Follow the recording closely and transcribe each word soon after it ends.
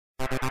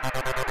Hi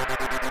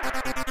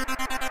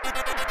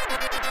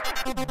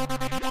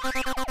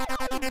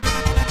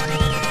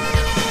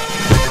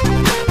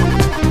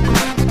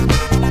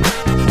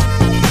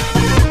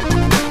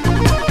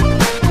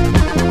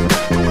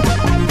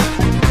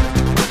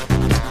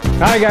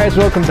guys,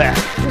 welcome back.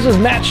 This is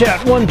Matt Chat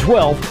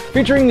 112,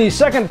 featuring the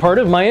second part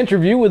of my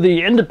interview with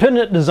the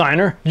independent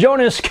designer,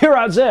 Jonas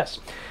Kyratzes.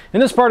 In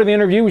this part of the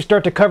interview, we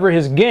start to cover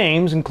his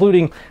games,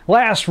 including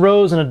Last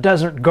Rose in a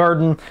Desert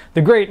Garden,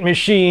 The Great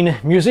Machine,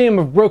 Museum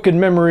of Broken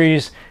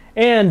Memories,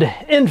 and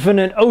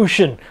Infinite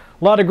Ocean.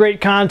 A lot of great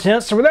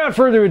content, so without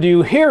further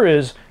ado, here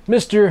is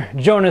Mr.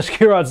 Jonas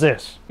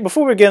Kyratzes.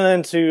 Before we get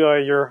into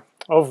your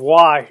au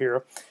revoir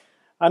here,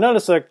 I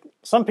noticed that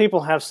some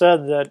people have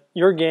said that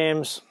your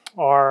games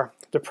are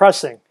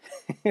depressing.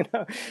 You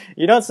know,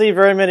 you don't see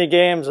very many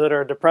games that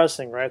are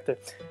depressing, right?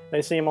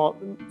 They seem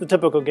the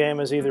typical game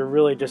is either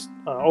really just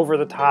over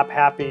the top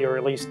happy or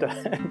at least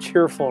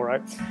cheerful,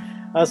 right?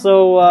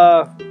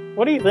 So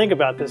what do you think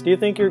about this? Do you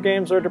think your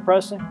games are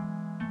depressing?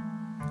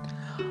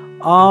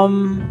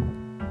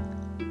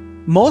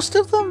 Most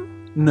of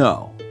them?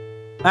 No.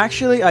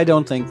 Actually, I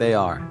don't think they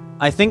are.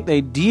 I think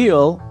they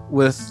deal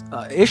with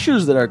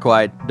issues that are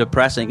quite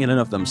depressing in and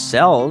of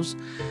themselves,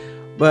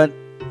 but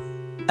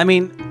I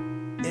mean,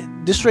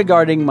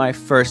 disregarding my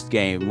first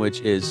game,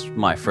 which is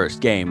my first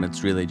game,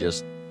 it's really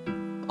just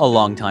a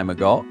long time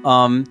ago.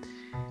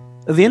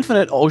 The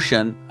Infinite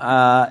Ocean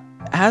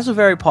has a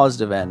very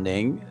positive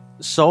ending.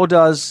 So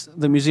does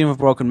the Museum of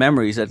Broken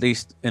Memories, at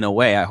least in a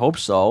way, I hope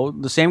so.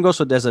 The same goes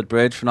for Desert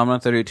Bridge, Phenomenon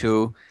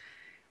 32.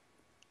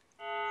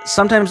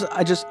 Sometimes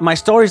my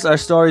stories are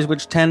stories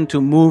which tend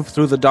to move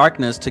through the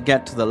darkness to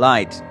get to the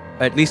light,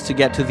 or at least to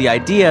get to the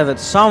idea that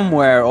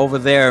somewhere over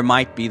there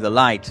might be the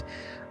light.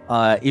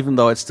 Even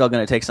though it's still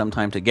going to take some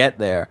time to get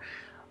there.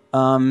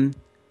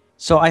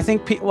 So I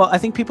think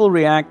people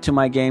react to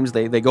my games,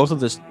 they go through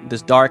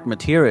this dark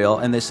material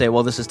and they say,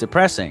 well, this is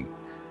depressing.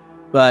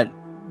 But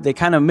they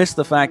kind of miss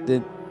the fact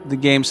that the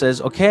game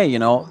says, okay, you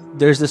know,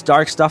 there's this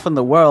dark stuff in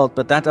the world,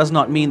 but that does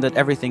not mean that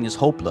everything is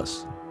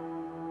hopeless.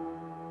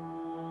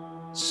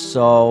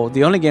 So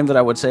the only game that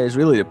I would say is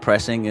really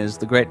depressing is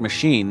The Great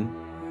Machine,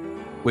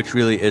 which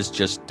really is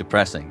just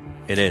depressing.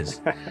 It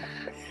is.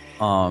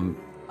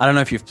 I don't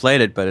know if you've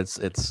played it, but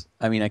it's.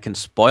 I mean, I can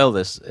spoil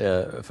this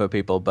for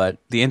people, but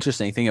the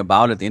interesting thing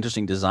about it, the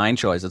interesting design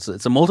choice,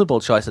 it's a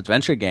multiple choice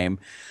adventure game,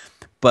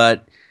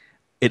 but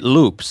it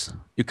loops.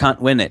 You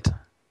can't win it.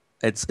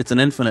 It's an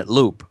infinite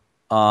loop,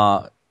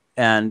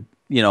 and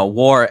you know,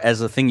 war as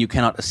a thing you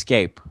cannot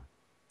escape.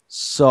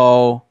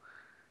 So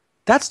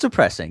that's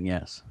depressing.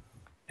 Yes.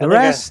 The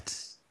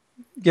rest,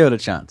 give it a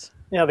chance.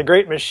 Yeah, The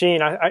Great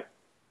Machine.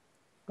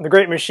 The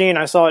Great Machine,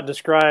 I saw it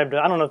described,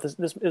 I don't know if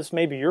this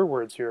may be your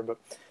words here, but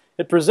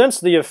it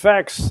presents the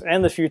effects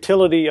and the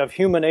futility of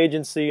human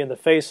agency in the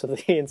face of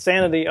the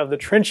insanity of the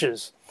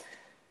trenches.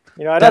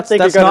 You know, I don't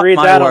think you're going to read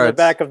that on the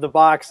back of the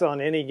box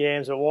on any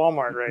games at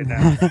Walmart right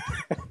now.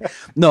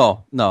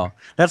 No.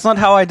 That's not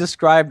how I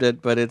described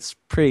it, but it's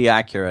pretty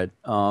accurate.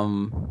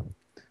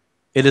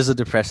 It is a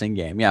depressing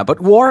game, yeah.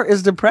 But war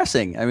is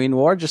depressing. I mean,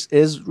 war just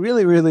is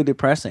really, really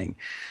depressing.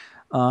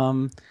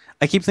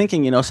 I keep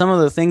thinking, you know, some of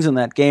the things in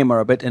that game are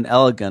a bit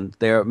inelegant.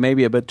 They're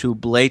maybe a bit too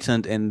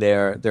blatant in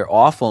their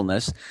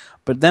awfulness.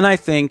 But then I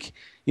think,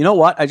 you know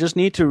what? I just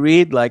need to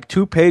read like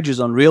 2 pages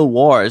on real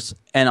wars,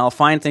 and I'll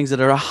find things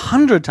that are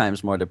 100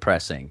 times more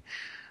depressing.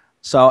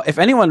 So if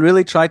anyone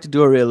really tried to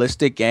do a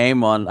realistic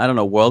game on, I don't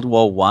know, World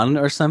War I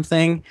or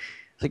something,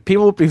 like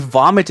people would be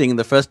vomiting in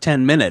the first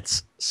 10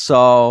 minutes.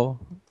 So,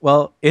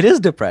 well, it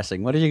is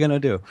depressing. What are you going to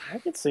do? I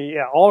can see,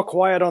 yeah, All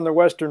Quiet on the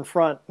Western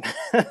Front.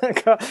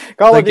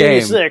 Call of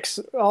Duty 6,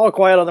 All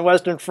Quiet on the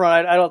Western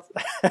Front. I don't.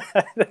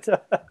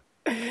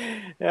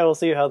 Yeah, we'll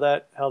see how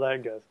that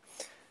goes.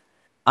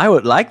 I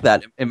would like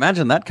that.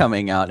 Imagine that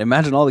coming out.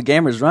 Imagine all the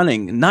gamers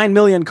running. 9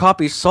 million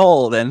copies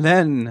sold, and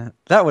then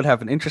that would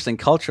have an interesting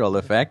cultural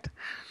effect.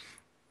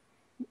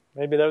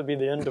 Maybe that would be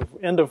the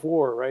end of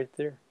war right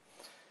there.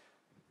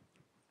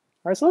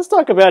 All right, so let's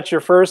talk about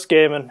your first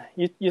game. And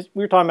we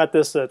were talking about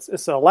this.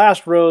 It's a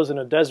Last Rose in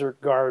a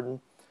Desert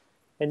Garden.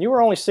 And you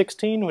were only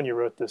 16 when you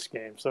wrote this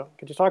game. So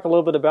could you talk a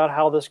little bit about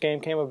how this game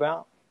came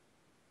about?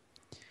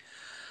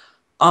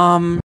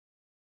 How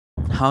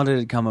did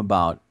it come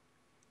about?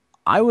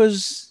 I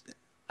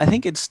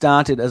think it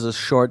started as a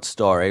short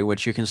story,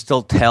 which you can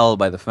still tell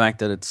by the fact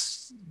that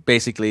it's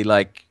basically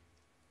like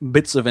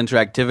bits of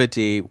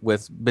interactivity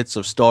with bits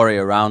of story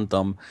around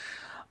them.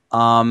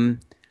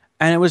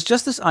 And it was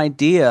just this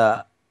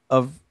idea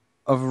of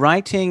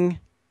taking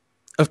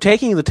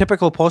the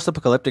typical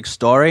post-apocalyptic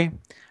story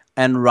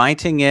and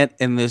writing it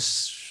in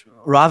this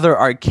rather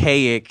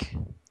archaic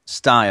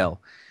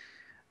style.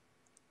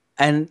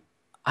 And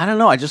I don't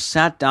know, I just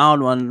sat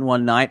down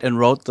one night and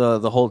wrote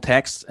the whole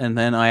text, and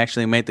then I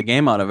actually made the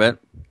game out of it.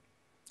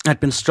 I'd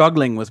been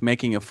struggling with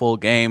making a full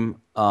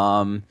game.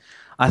 I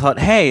thought,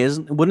 hey,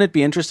 wouldn't it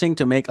be interesting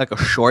to make like a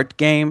short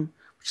game?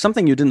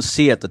 Something you didn't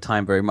see at the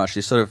time very much.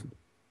 These sort of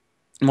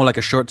more like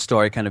a short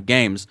story kind of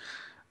games.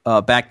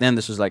 back then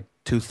this was like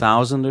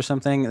 2000 or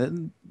something. It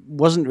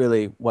wasn't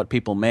really what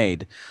people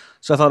made.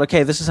 So I thought,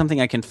 okay, this is something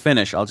I can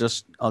finish. I'll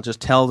just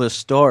tell this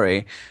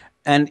story.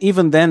 And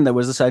even then there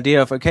was this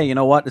idea of, okay, you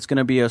know what? It's going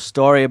to be a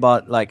story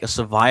about like a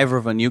survivor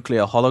of a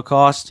nuclear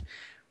holocaust.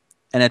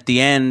 And at the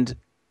end,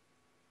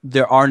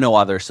 there are no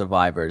other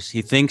survivors.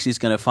 He thinks he's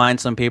going to find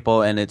some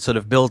people, and it sort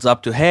of builds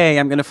up to, hey,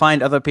 I'm going to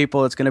find other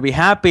people. It's going to be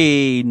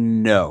happy.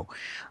 No.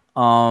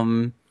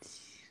 So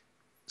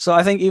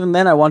I think even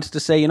then I wanted to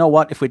say, you know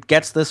what? If it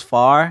gets this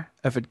far,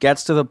 if it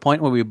gets to the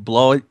point where we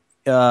blow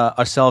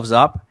ourselves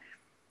up,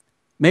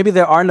 maybe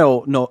there are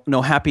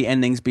no happy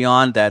endings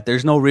beyond that.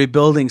 There's no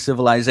rebuilding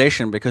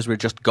civilization because we're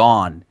just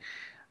gone.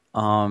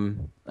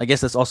 I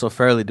guess that's also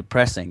fairly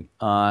depressing.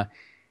 And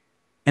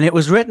it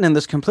was written in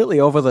this completely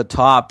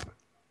over-the-top,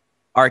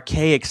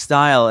 archaic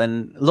style.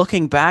 And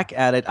looking back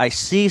at it, I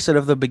see sort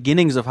of the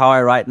beginnings of how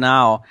I write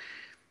now.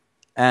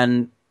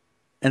 And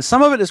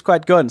some of it is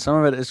quite good, and some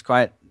of it is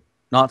quite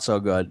not so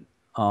good.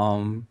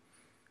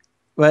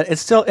 But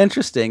it's still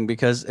interesting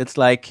because it's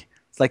like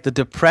the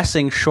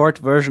depressing short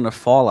version of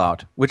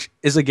Fallout, which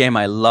is a game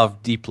I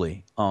love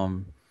deeply.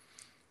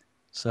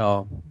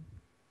 So,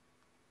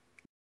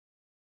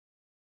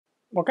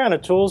 what kind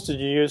of tools did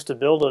you use to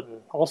build it?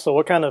 And also,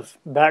 what kind of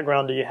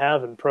background do you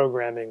have in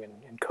programming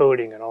and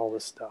coding and all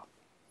this stuff?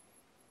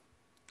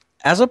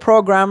 as a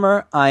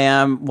programmer, I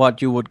am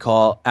what you would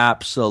call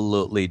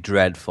absolutely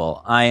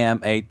dreadful. I am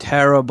a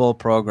terrible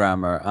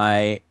programmer.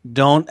 I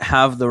don't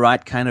have the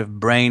right kind of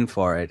brain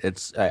for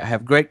it. I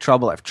have great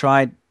trouble. I've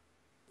tried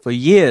for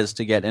years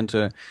to get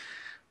into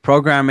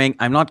programming.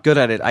 I'm not good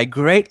at it. I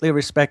greatly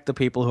respect the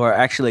people who are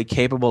actually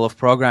capable of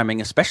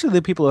programming, especially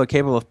the people who are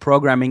capable of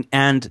programming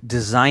and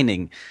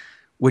designing,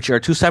 which are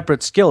two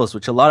separate skills,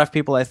 which a lot of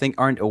people I think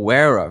aren't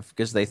aware of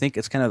because they think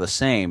it's kind of the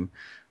same,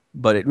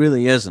 but it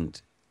really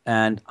isn't.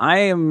 And I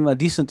am a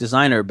decent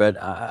designer, but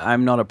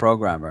I'm not a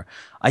programmer.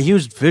 I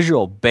used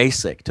Visual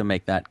Basic to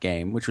make that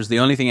game, which was the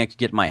only thing I could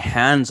get my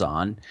hands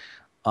on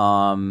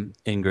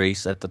in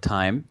Greece at the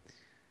time.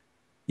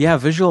 Yeah,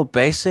 Visual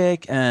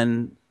Basic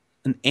and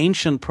an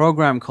ancient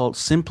program called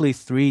Simply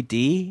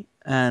 3D,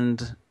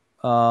 and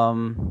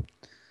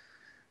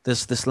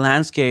this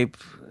landscape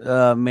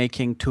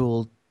making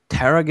tool,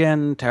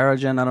 Terragen,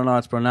 I don't know how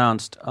it's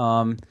pronounced.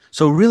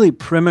 So really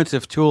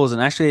primitive tools,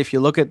 and actually if you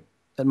look at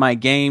my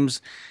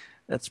games,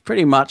 that's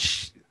pretty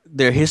much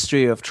their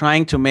history of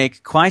trying to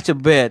make quite a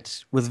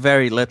bit with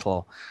very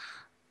little,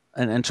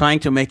 and trying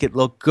to make it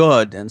look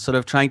good, and sort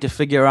of trying to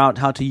figure out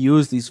how to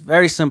use these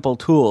very simple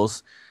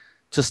tools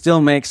to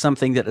still make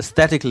something that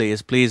aesthetically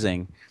is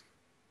pleasing.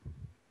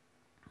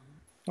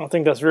 I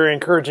think that's very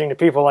encouraging to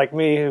people like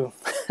me who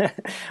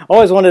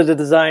always wanted to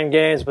design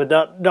games but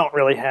don't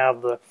really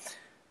have the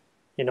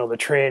the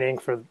training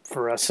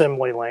for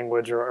assembly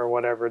language or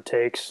whatever it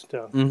takes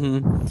to.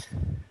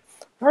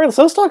 All right,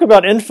 so let's talk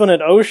about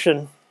Infinite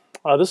Ocean.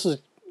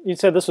 You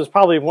said this was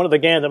probably one of the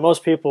games that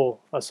most people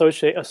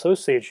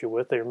associate you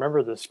with. They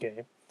remember this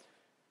game.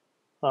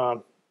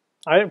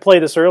 I didn't play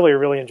this earlier,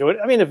 really enjoyed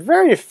it. I mean, a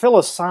very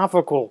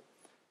philosophical,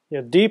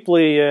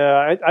 deeply.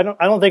 I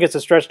don't think it's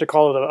a stretch to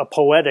call it a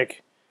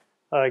poetic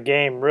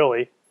game,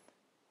 really.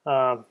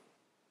 About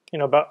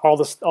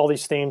all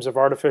these themes of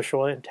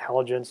artificial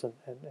intelligence and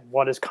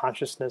what is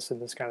consciousness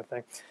and this kind of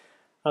thing.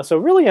 So,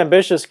 really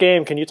ambitious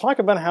game. Can you talk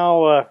about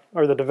how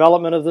or the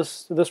development of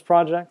this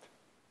project?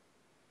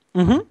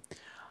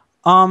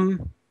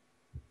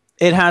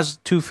 It has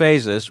two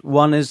phases.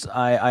 One is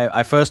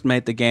I first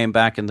made the game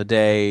back in the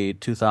day,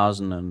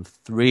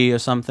 2003 or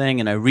something,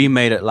 and I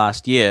remade it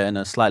last year in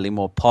a slightly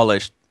more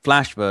polished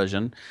Flash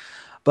version.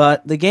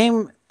 But the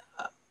game,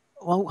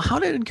 well, how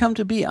did it come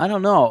to be? I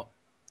don't know.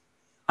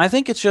 I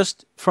think it's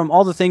just from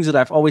all the things that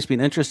I've always been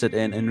interested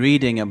in and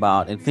reading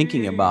about and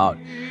thinking about.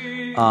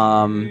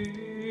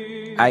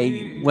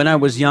 When I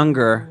was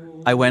younger,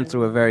 I went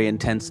through a very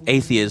intense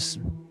atheist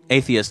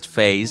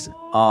phase.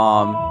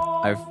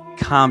 I've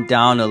calmed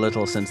down a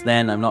little since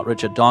then. I'm not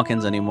Richard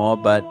Dawkins anymore,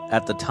 but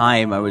at the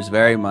time I was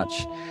very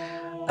much...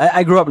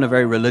 I grew up in a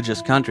very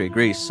religious country,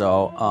 Greece,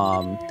 so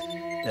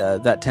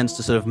that tends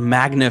to sort of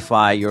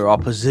magnify your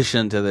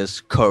opposition to this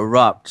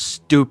corrupt,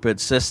 stupid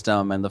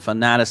system and the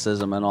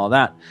fanaticism and all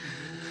that.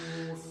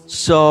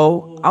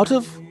 So out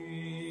of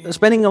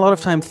spending a lot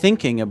of time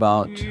thinking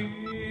about,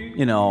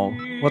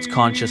 what's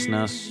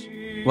consciousness,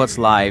 what's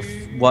life,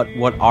 what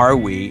are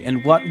we,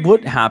 and what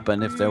would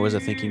happen if there was a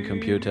thinking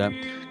computer,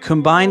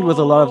 combined with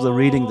a lot of the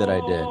reading that I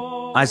did,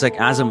 Isaac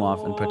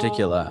Asimov in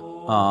particular,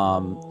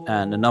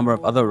 and a number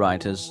of other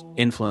writers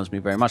influenced me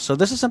very much. So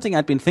this is something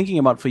I'd been thinking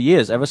about for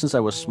years, ever since I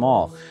was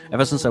small,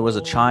 ever since I was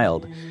a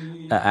child,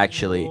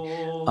 actually.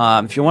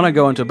 If you want to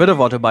go into a bit of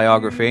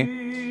autobiography,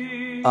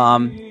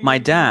 my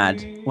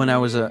dad, when I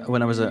was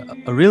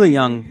a really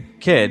young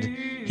kid,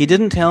 he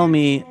didn't tell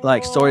me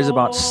like stories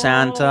about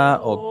Santa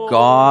or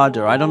God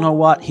or I don't know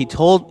what. He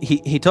took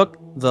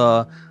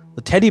the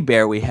teddy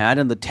bear we had,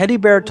 and the teddy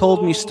bear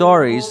told me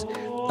stories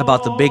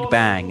about the Big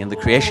Bang and the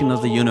creation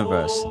of the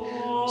universe.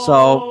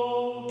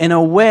 So in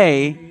a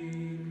way,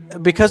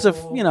 because of,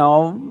 you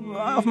know,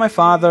 of my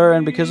father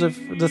and because of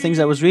the things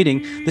I was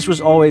reading, this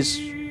was always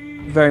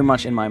very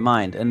much in my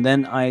mind. And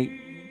then I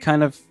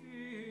kind of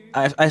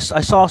I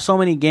saw so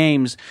many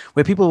games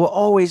where people were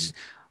always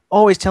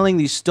telling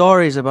these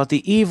stories about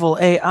the evil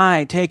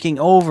AI taking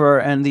over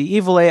and the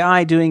evil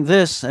AI doing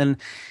this, and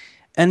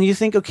you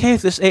think, okay,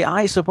 if this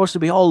AI is supposed to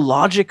be all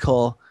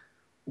logical,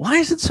 why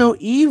is it so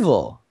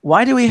evil?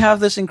 Why do we have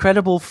this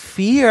incredible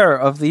fear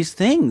of these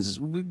things?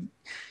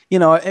 You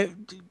know,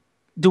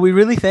 do we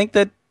really think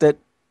that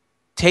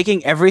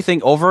taking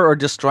everything over or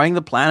destroying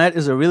the planet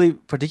is a really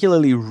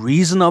particularly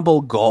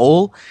reasonable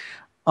goal?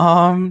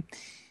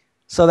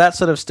 So that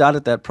sort of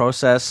started that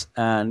process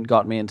and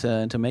got me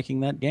into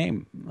making that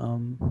game.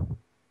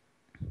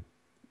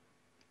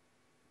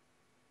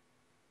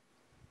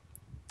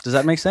 Does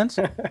that make sense?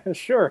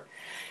 Sure.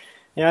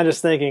 Yeah, I'm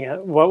just thinking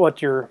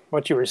what you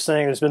were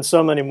saying. There's been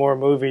so many more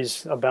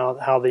movies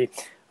about how the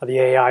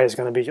AI is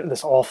going to be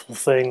this awful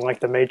thing like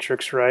the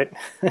Matrix, right?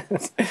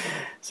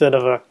 Instead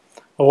of a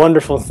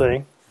wonderful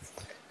thing.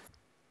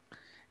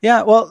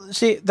 Yeah, well,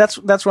 see,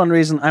 that's one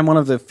reason I'm one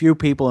of the few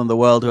people in the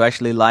world who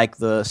actually like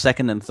the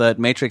second and third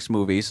Matrix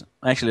movies.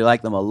 I actually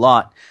like them a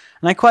lot,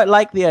 and I quite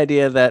like the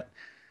idea that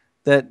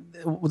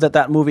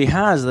movie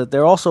has, that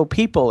they're also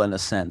people in a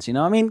sense. You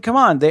know, I mean, come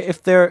on,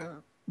 if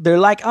they're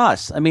like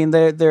us. I mean,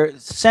 they're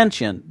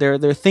sentient.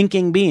 They're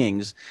thinking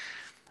beings,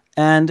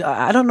 and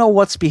I don't know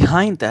what's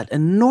behind that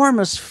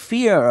enormous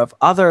fear of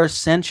other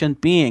sentient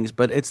beings,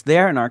 but it's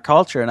there in our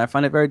culture, and I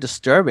find it very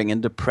disturbing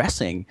and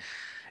depressing.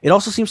 It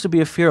also seems to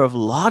be a fear of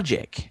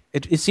logic.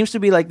 It seems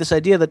to be like this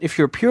idea that if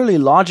you're purely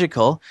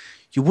logical,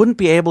 you wouldn't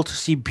be able to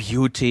see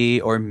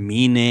beauty or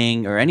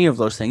meaning or any of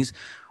those things,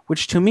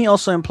 which to me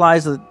also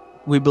implies that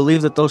we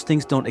believe that those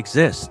things don't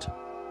exist.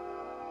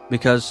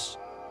 Because,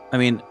 I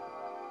mean,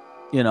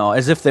 you know,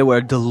 as if they were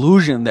a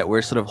delusion that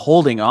we're sort of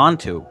holding on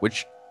to,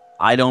 which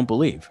I don't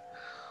believe.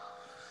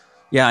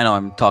 Yeah, I know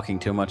I'm talking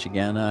too much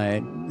again.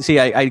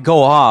 I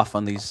go off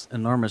on these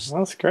enormous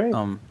That's great.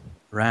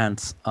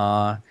 Rants.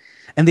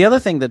 And the other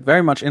thing that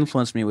very much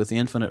influenced me with the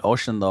Infinite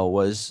Ocean, though,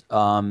 was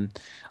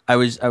I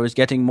was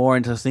getting more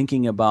into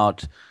thinking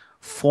about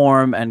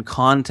form and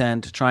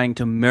content trying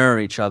to mirror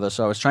each other.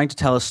 So I was trying to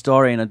tell a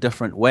story in a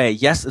different way.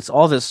 Yes, it's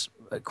all this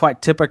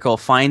quite typical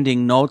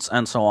finding notes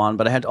and so on,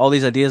 but I had all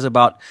these ideas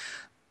about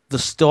the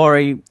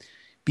story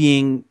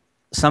being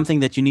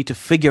something that you need to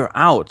figure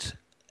out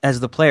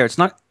as the player. It's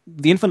not,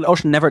 the Infinite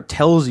Ocean never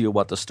tells you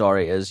what the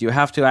story is. You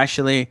have to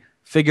actually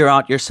figure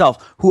out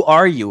yourself. Who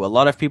are you? A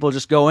lot of people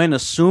just go in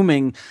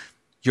assuming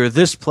you're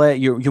this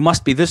you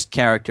must be this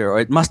character, or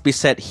it must be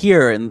set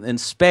here in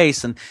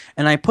space, and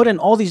I put in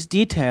all these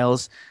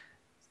details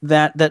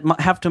that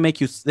have to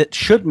make you that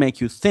should make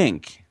you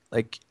think.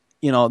 Like,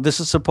 you know, this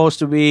is supposed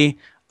to be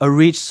a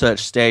research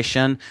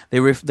station.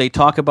 They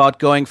talk about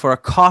going for a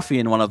coffee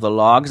in one of the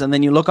logs, and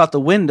then you look out the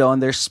window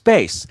and there's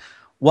space.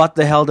 What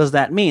the hell does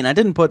that mean? I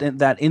didn't put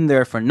that in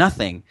there for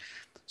nothing.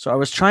 So I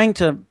was trying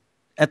to,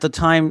 at the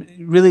time,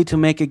 really to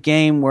make a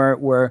game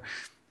where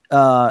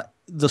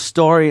the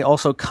story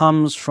also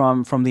comes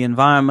from the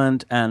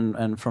environment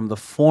and from the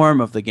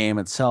form of the game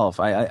itself.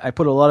 I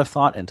put a lot of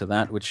thought into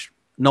that, which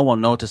no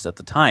one noticed at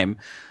the time,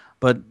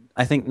 but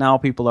I think now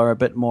people are a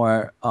bit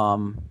more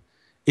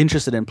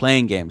interested in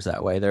playing games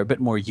that way. They're a bit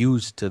more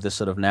used to this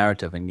sort of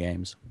narrative in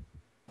games.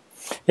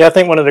 Yeah, I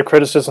think one of the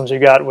criticisms you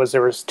got was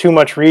there was too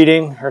much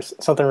reading or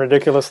something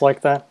ridiculous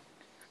like that.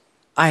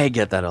 I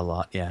get that a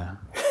lot, yeah.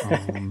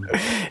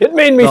 It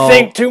made me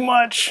think too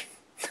much.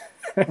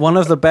 One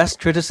of the best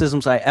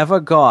criticisms I ever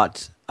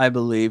got, I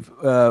believe,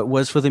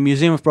 was for the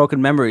Museum of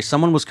Broken Memories.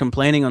 Someone was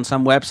complaining on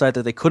some website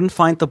that they couldn't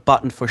find the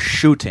button for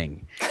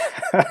shooting.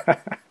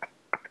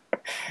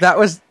 That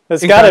was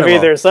It's got to be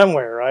there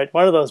somewhere, right?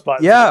 One of those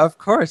buttons. Yeah, of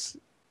course.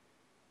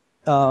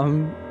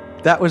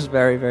 That was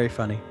very, very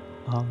funny.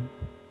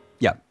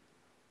 Yeah.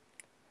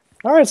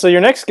 All right, so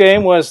your next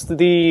game was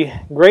The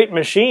Great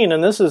Machine,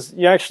 and this is,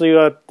 you actually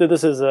did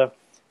this as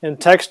in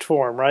text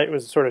form, right? It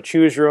was sort of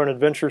choose your own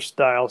adventure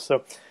style.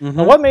 So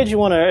what made you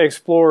want to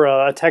explore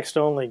a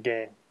text-only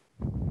game?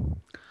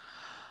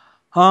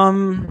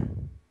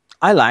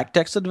 I like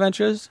text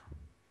adventures.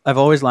 I've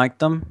always liked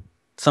them.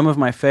 Some of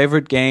my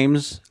favorite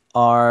games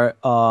are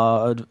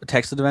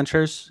text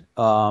adventures,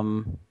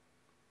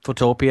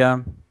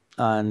 Photopia,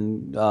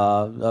 and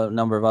a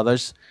number of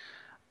others.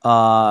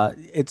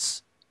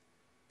 It's,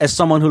 as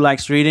someone who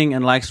likes reading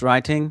and likes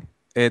writing,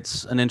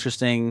 it's an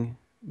interesting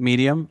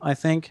medium, I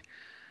think.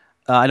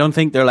 I don't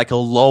think they're like a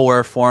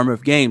lower form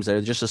of games.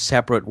 They're just a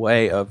separate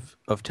way of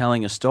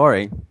telling a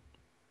story.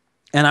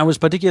 And I was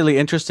particularly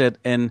interested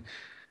in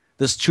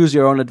this choose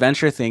your own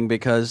adventure thing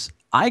because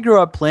I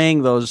grew up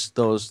playing those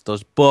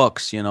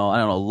books, you know, I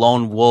don't know,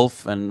 Lone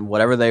Wolf and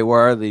whatever they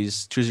were,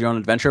 these choose your own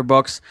adventure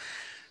books.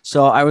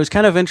 So I was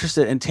kind of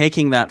interested in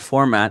taking that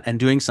format and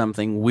doing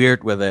something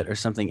weird with it or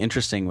something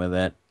interesting with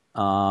it.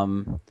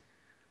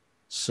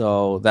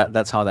 So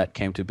that's how that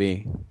came to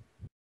be.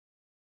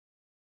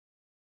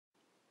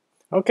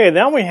 Okay,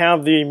 now we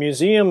have the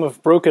Museum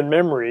of Broken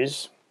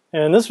Memories,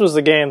 and this was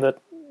the game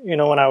that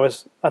when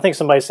I think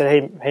somebody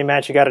said, hey,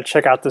 Matt, you got to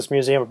check out this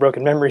Museum of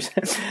Broken Memories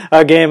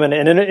game and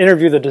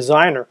interview the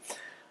designer.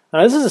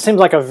 This seems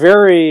like a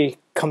very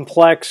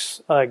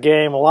complex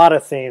game, a lot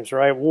of themes,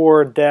 right?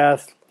 War,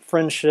 death,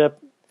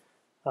 friendship,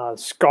 the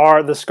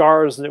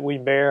scars that we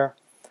bear.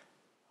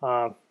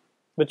 But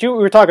we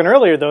were talking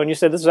earlier, though, and you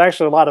said this is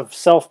actually a lot of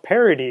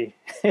self-parody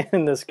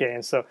in this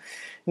game. So,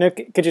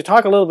 could you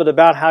talk a little bit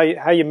about how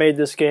you made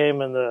this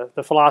game and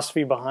the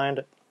philosophy behind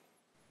it?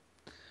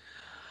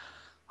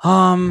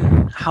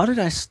 How did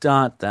I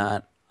start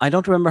that? I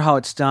don't remember how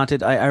it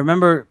started. I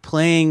remember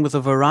playing with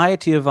a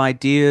variety of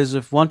ideas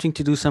of wanting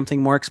to do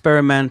something more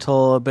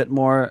experimental, a bit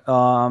more,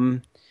 a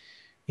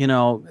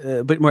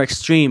bit more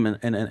extreme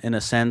in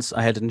a sense.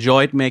 I had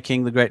enjoyed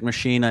making The Great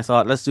Machine. I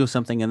thought, let's do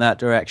something in that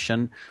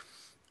direction.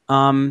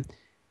 And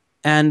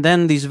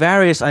then these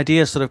various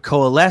ideas sort of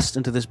coalesced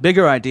into this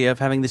bigger idea of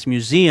having this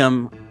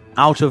museum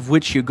out of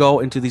which you go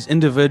into these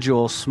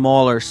individual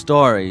smaller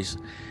stories.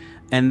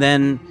 And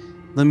then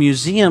the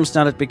museum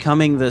started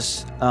becoming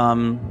this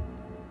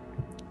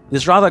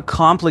this rather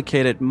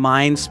complicated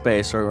mind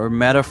space or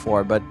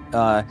metaphor. But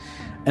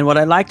and what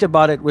I liked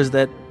about it was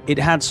that it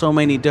had so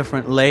many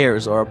different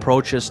layers or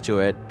approaches to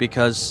it,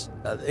 because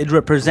it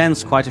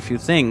represents quite a few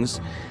things.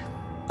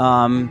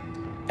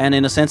 And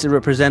in a sense, it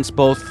represents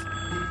both.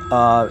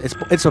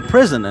 It's a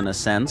prison in a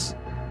sense,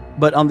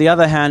 but on the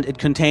other hand, it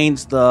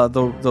contains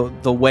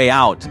the way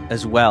out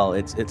as well.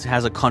 It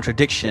has a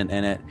contradiction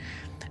in it.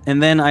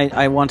 And then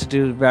I want to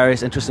do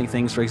various interesting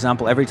things. For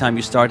example, every time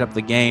you start up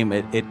the game,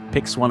 it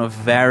picks one of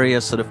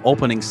various sort of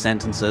opening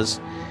sentences,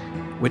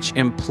 which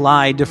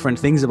imply different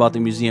things about the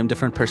museum,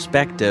 different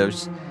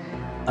perspectives.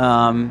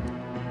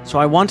 So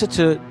I wanted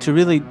to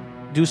really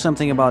do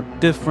something about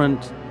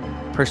different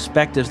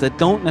perspectives that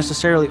don't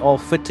necessarily all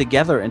fit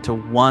together into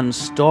one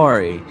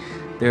story.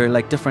 They're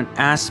like different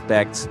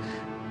aspects,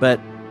 but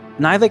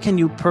neither can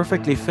you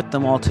perfectly fit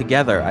them all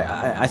together.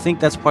 I think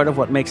that's part of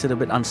what makes it a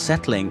bit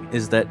unsettling,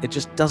 is that it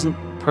just doesn't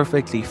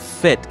perfectly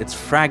fit. It's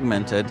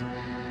fragmented.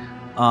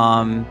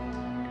 And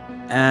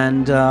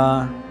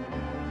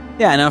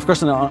of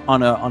course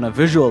on a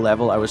visual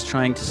level, I was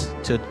trying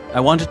I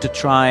wanted to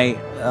try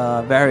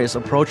various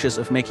approaches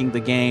of making the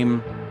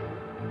game,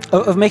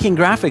 of making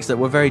graphics that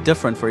were very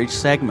different for each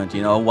segment.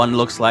 One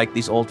looks like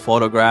these old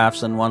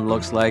photographs, and one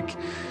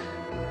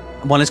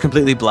is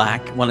completely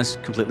black, one is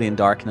completely in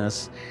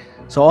darkness.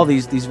 So all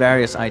these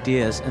various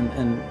ideas,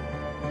 and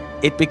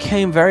it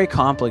became very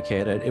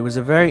complicated. It was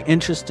a very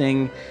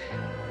interesting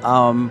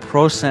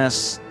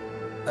process.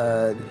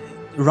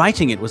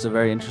 Writing it was a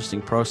very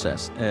interesting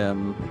process.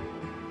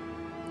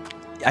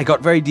 I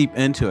got very deep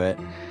into it,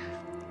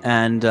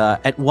 and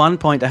at one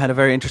point I had a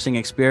very interesting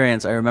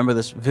experience. I remember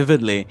this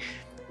vividly.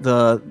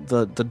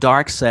 The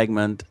dark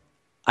segment,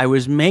 I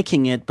was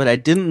making it, but I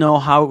didn't know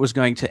how it was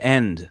going to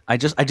end. I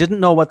didn't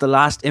know what the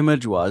last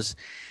image was.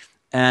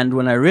 And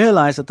when I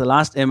realized that the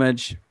last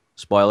image,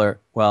 spoiler,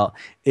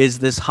 is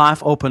this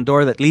half-open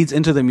door that leads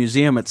into the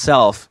museum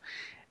itself,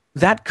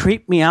 that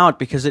creeped me out,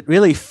 because it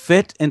really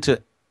fit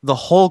into the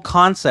whole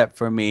concept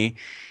for me.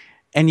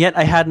 And yet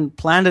I hadn't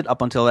planned it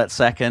up until that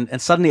second,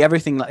 and suddenly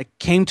everything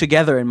came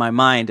together in my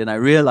mind, and I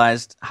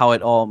realized how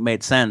it all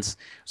made sense. It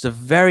was a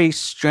very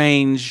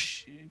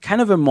strange,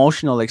 kind of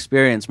emotional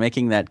experience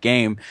making that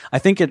game. I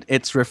think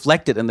it's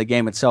reflected in the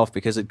game itself,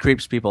 because it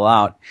creeps people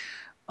out.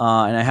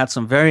 And I had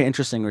some very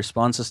interesting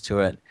responses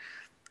to it.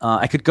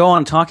 I could go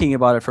on talking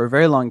about it for a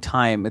very long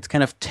time. It's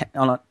kind of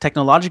on a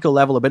technological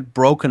level a bit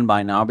broken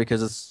by now,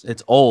 because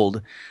it's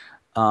old,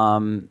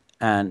 and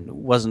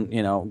wasn't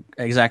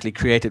exactly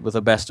created with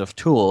the best of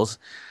tools.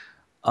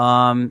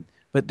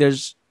 But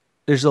there's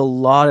a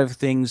lot of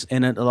things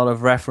in it, a lot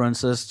of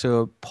references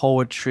to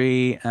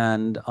poetry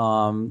and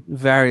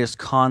various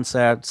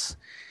concepts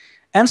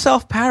and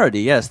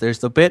self-parody. Yes, there's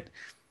the bit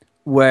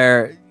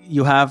where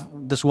you have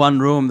this one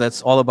room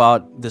that's all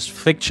about this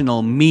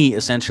fictional me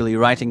essentially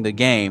writing the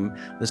game,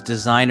 this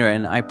designer,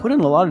 and I put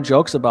in a lot of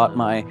jokes about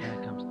my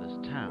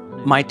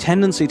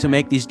tendency to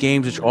make these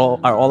games which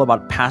are all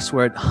about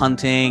password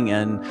hunting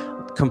and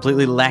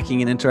completely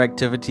lacking in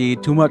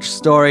interactivity, too much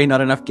story,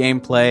 not enough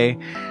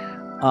gameplay.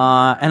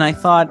 And I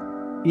thought,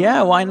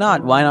 yeah, why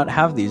not? Why not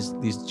have these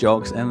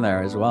jokes in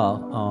there as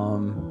well?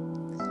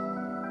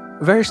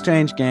 Very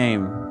strange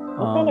game.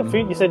 What kind of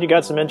you said you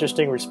got some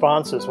interesting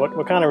responses.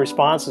 What kind of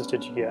responses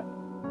did you get?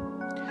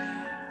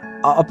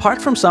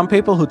 Apart from some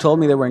people who told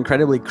me they were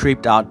incredibly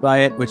creeped out by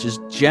it, which is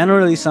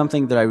generally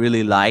something that I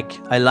really like.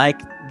 I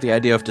like the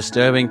idea of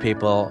disturbing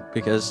people,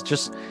 because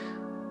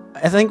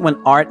I think when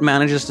art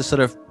manages to sort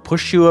of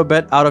push you a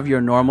bit out of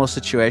your normal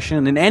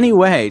situation in any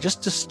way,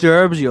 just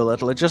disturbs you a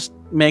little, it just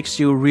makes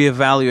you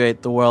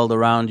reevaluate the world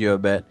around you a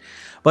bit.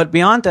 But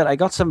beyond that, I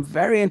got some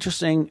very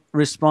interesting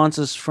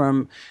responses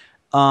from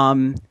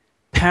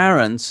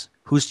parents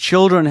whose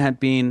children had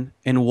been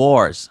in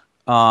wars,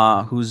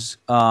 whose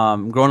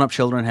grown-up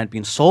children had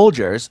been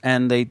soldiers,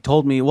 and they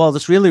told me, well,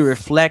 this really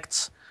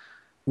reflects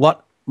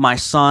what my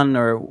son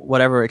or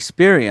whatever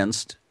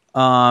experienced.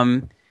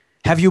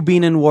 have you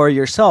been in war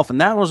yourself?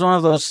 And that was one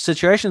of those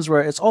situations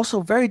where it's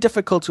also very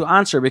difficult to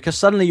answer, because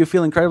suddenly you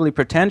feel incredibly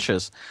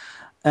pretentious.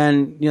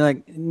 And you're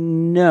like,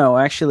 no,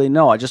 actually,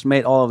 no, I just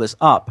made all of this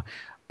up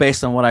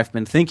based on what I've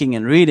been thinking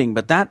and reading.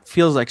 But that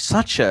feels like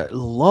such a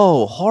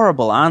low,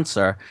 horrible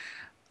answer.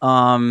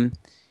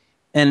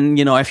 And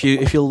you know, if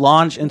you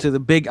launch into the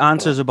big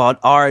answers about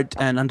art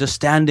and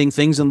understanding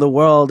things in the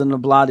world and the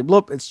blah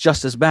blah blah, it's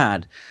just as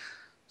bad.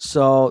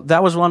 So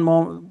that was one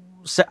moment,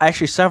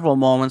 actually several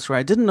moments, where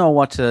I didn't know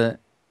what to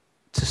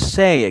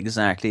say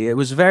exactly. It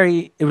was a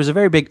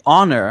very big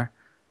honor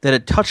that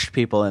it touched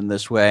people in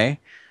this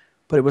way,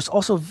 but it was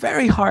also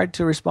very hard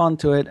to respond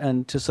to it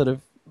and to sort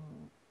of,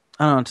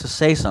 I don't know, to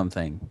say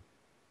something.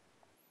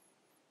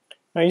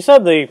 Now you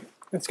said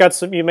it's got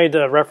some. You made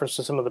a reference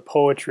to some of the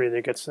poetry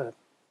that gets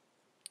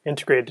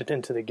integrated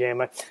into the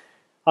game.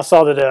 I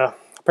saw that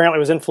apparently it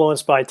was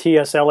influenced by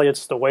T.S.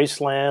 Eliot's The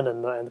Wasteland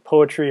and the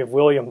poetry of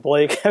William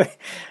Blake.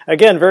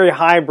 Again, very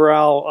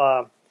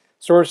highbrow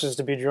sources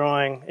to be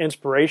drawing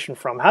inspiration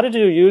from. How did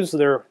you use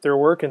their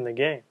work in the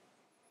game?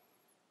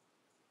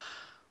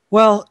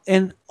 Well,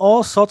 in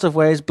all sorts of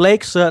ways.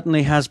 Blake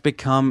certainly has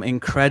become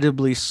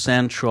incredibly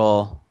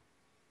central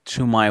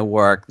to my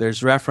work.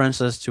 There's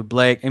references to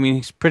Blake. I mean,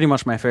 he's pretty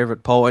much my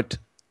favorite poet.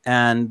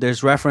 And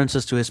there's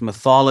references to his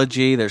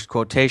mythology. There's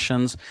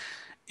quotations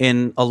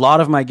in a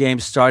lot of my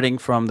games, starting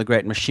from The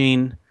Great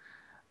Machine.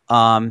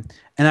 And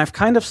I've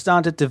kind of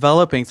started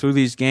developing through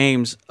these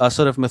games a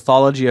sort of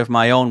mythology of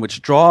my own,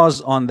 which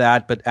draws on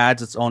that but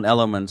adds its own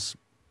elements.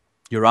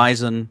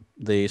 Urizen,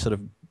 the sort of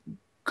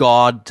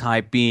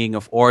god-type being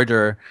of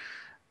order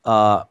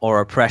or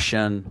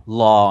oppression,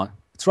 law.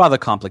 It's rather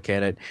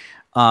complicated,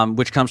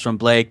 which comes from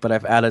Blake, but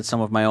I've added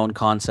some of my own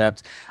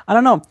concepts. I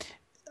don't know.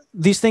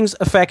 These things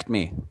affect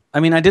me. I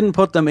mean, I didn't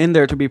put them in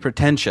there to be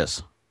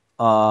pretentious.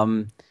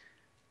 I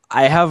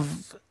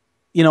have,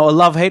 you know, a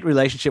love-hate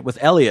relationship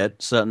with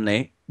Eliot,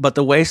 certainly, but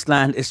The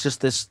Wasteland is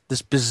just this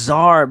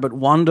bizarre but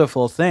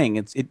wonderful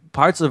thing.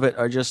 Parts of it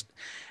are just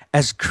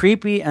as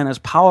creepy and as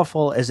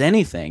powerful as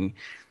anything.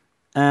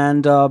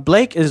 And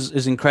Blake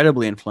is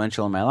incredibly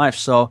influential in my life.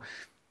 So,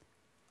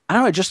 I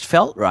don't know, it just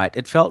felt right.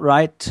 It felt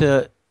right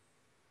to,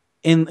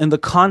 in the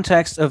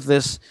context of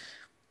this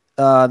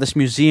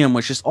museum,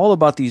 which is all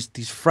about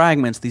these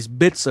fragments, these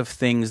bits of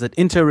things that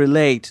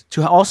interrelate,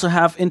 to also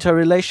have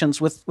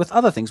interrelations with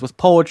other things, with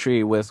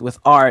poetry, with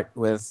art,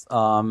 with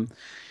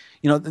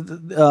you know,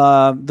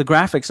 the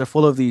graphics are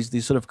full of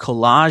these sort of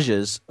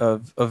collages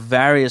of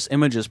various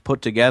images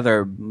put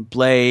together.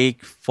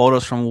 Blake,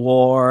 photos from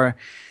war.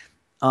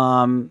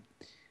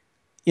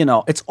 You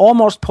know, it's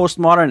almost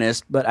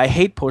postmodernist, but I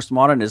hate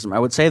postmodernism. I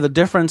would say the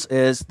difference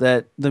is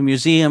that the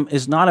museum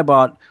is not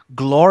about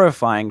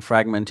glorifying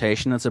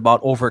fragmentation, it's about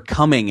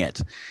overcoming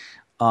it.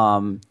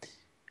 But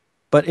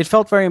it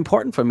felt very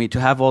important for me to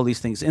have all these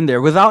things in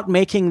there without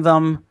making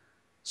them,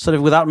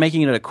 without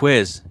making it a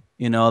quiz.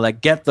 You know,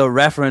 like, get the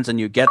reference and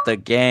you get the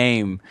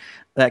game.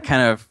 That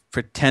kind of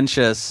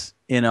pretentious,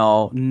 you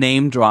know,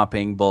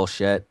 name-dropping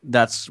bullshit.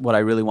 That's what I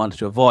really wanted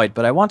to avoid.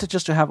 But I wanted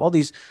just to have all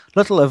these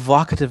little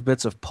evocative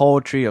bits of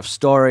poetry, of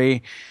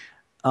story.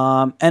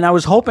 And I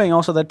was hoping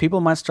also that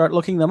people might start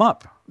looking them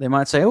up. They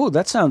might say, oh,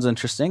 that sounds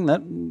interesting.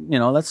 That, you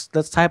know, let's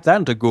type that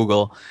into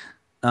Google.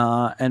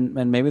 And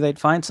maybe they'd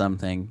find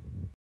something.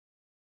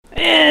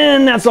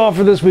 And that's all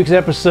for this week's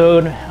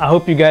episode. I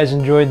hope you guys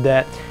enjoyed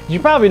that. As you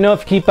probably know,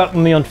 if you keep up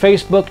with me on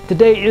Facebook,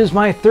 today is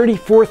my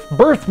 34th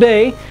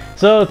birthday.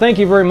 So thank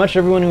you very much,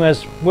 everyone who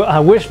has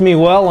wished me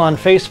well on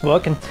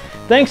Facebook. And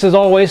thanks, as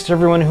always, to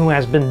everyone who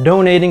has been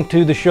donating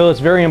to the show. It's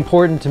very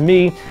important to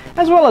me,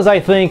 as well as, I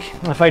think,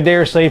 if I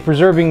dare say,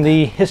 preserving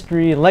the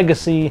history,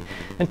 legacy,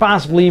 and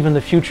possibly even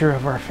the future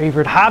of our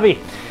favorite hobby.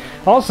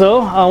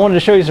 Also, I wanted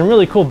to show you some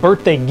really cool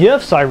birthday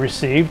gifts I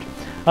received.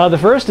 The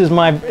first is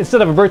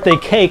instead of a birthday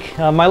cake,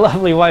 my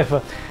lovely wife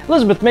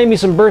Elizabeth made me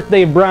some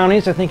birthday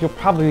brownies. I think you'll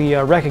probably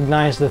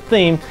recognize the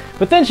theme.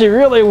 But then she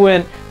really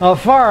went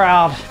far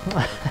out,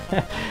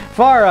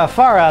 far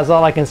out is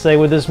all I can say,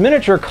 with this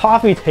miniature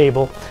coffee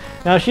table.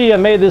 Now, she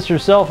made this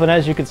herself, and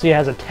as you can see, it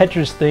has a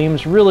Tetris theme.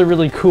 It's really,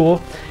 really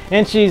cool.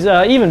 And she's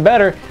even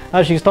better.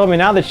 She's told me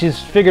now that she's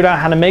figured out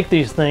how to make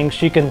these things,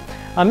 she can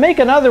make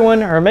another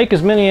one, or make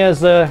as many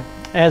as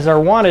are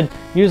wanted,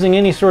 using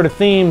any sort of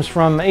themes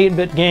from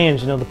 8-bit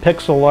games, you know, the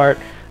pixel art.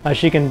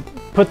 She can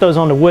put those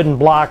onto wooden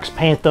blocks,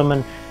 paint them,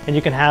 and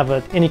you can have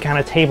any kind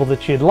of table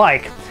that you'd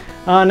like.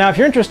 Now, if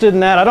you're interested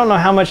in that, I don't know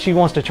how much she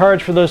wants to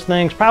charge for those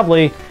things.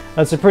 Probably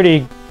it's a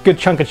pretty good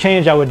chunk of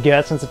change, I would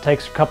get, since it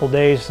takes a couple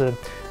days to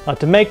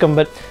make them.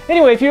 But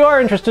anyway, if you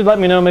are interested, let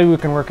me know. Maybe we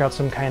can work out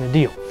some kind of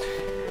deal.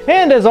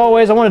 And as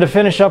always, I wanted to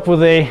finish up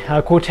with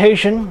a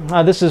quotation.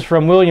 This is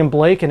from William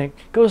Blake, and it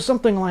goes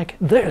something like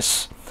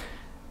this: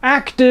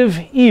 "Active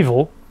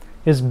evil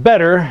is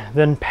better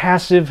than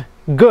passive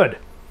good."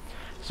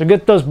 So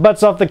get those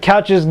butts off the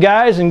couches,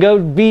 guys, and go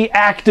be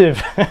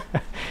active.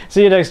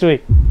 See you next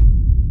week.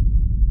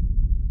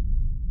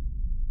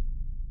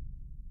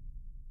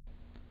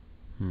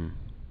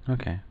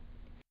 Okay.